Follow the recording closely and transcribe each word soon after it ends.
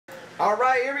All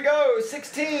right, here we go.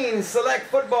 16, select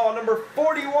football, number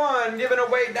 41, giving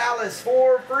away Dallas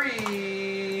for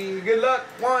free. Good luck.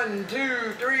 1,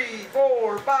 2, 3,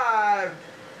 4, 5.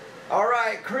 All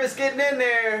right, Chris getting in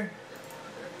there.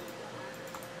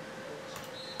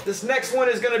 This next one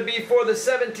is going to be for the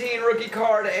 17 rookie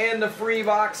card and the free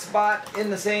box spot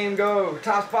in the same go.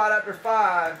 Top spot after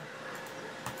 5.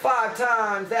 5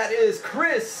 times. That is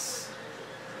Chris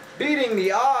beating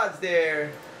the odds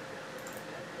there.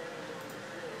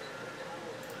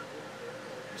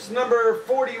 It's number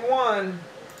 41.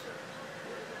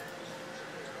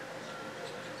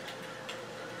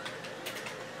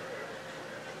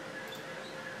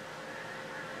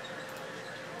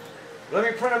 Let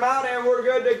me print them out and we're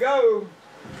good to go.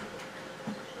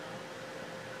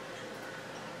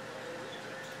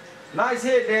 Nice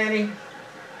hit, Danny.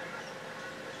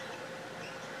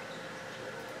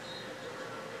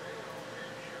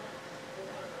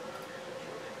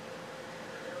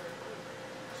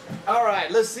 All right,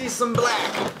 let's see some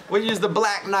black. We'll use the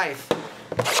black knife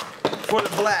for the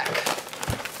black.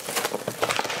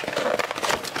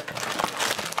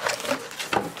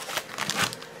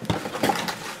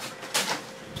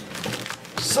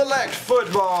 Select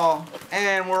football,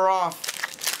 and we're off.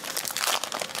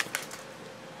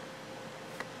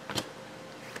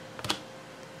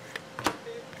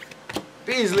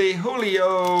 Beasley,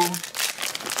 Julio.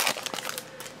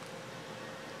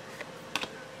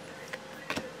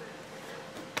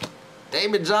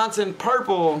 David Johnson,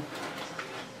 purple.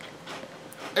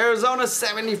 Arizona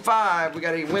 75. We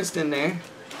got a Winston there.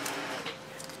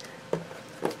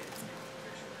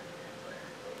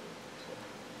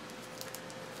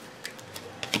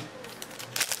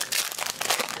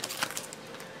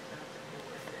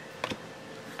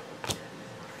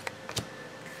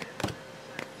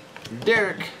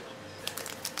 Derek.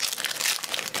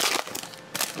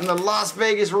 And the Las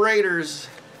Vegas Raiders.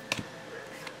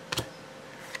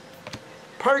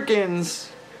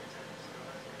 Perkins.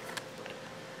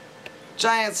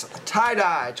 Giants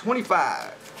tie-dye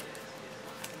 25.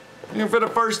 And for the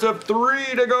first of 3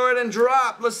 to go ahead and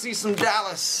drop, let's see some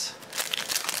Dallas.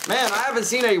 Man, I haven't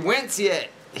seen a Wentz yet.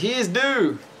 He is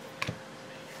due.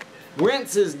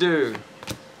 Wentz is due.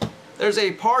 There's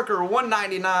a Parker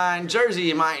 199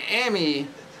 jersey, Miami.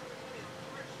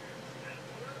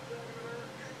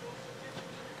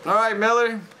 All right,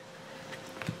 Miller.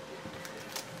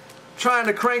 Trying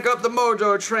to crank up the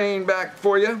mojo train back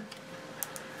for you.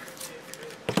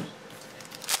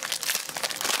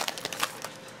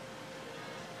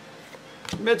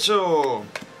 Mitchell.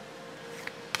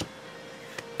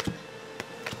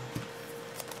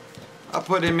 I'll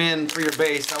put him in for your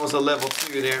base. That was a level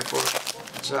 2 there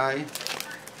for Jai.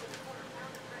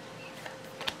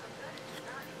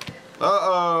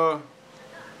 Uh-oh.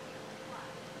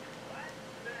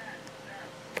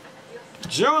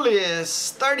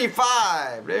 Julius,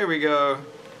 35. There we go.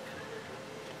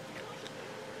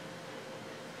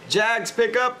 Jags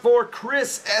pick up for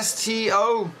Chris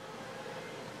STO.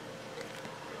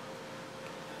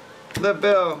 The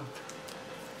bill.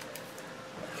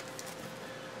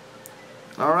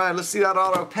 All right, let's see that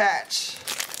auto patch.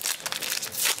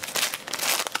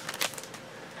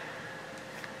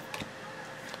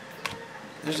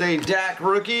 There's a Dak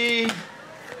rookie.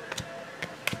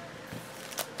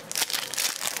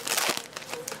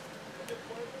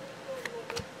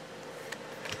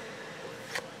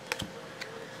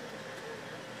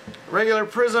 Regular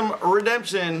Prism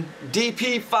Redemption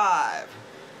DP5.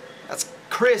 That's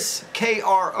Chris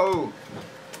KRO.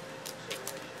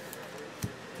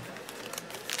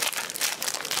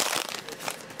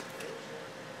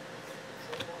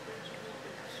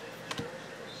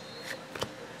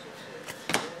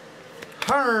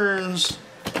 Hearns.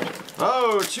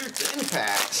 Oh, 2 10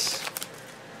 packs.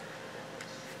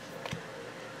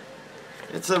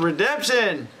 It's a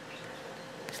redemption.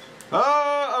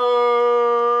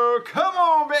 Uh-oh. Come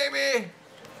on, baby.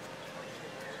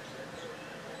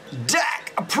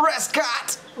 Dak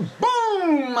Prescott.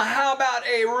 Boom. How about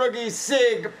a rookie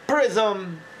Sig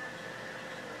Prism?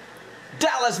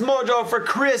 Dallas Mojo for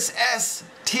Chris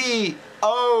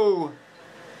STO.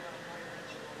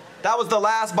 That was the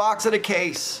last box of the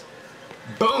case.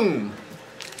 Boom.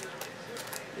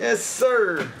 Yes,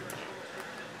 sir.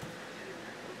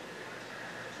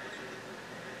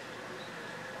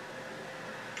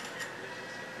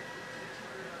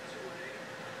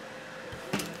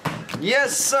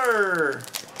 Yes, sir.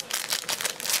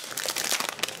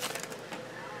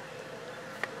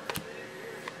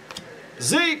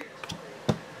 Zeke.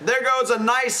 There goes a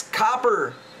nice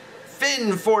copper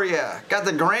Finn for you. Got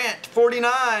the Grant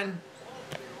 49.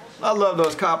 I love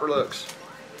those copper looks.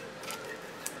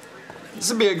 This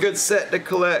would be a good set to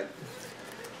collect.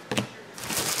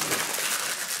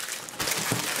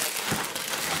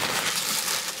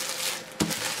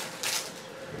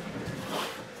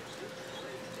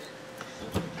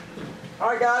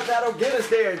 Alright guys, that'll get us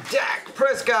there. Dak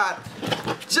Prescott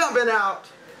jumping out,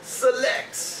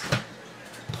 selects.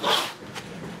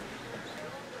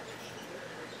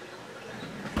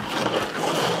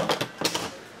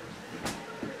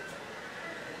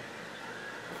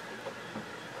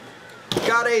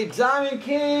 Got a Diamond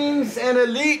Kings and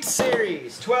Elite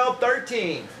Series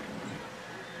 12-13.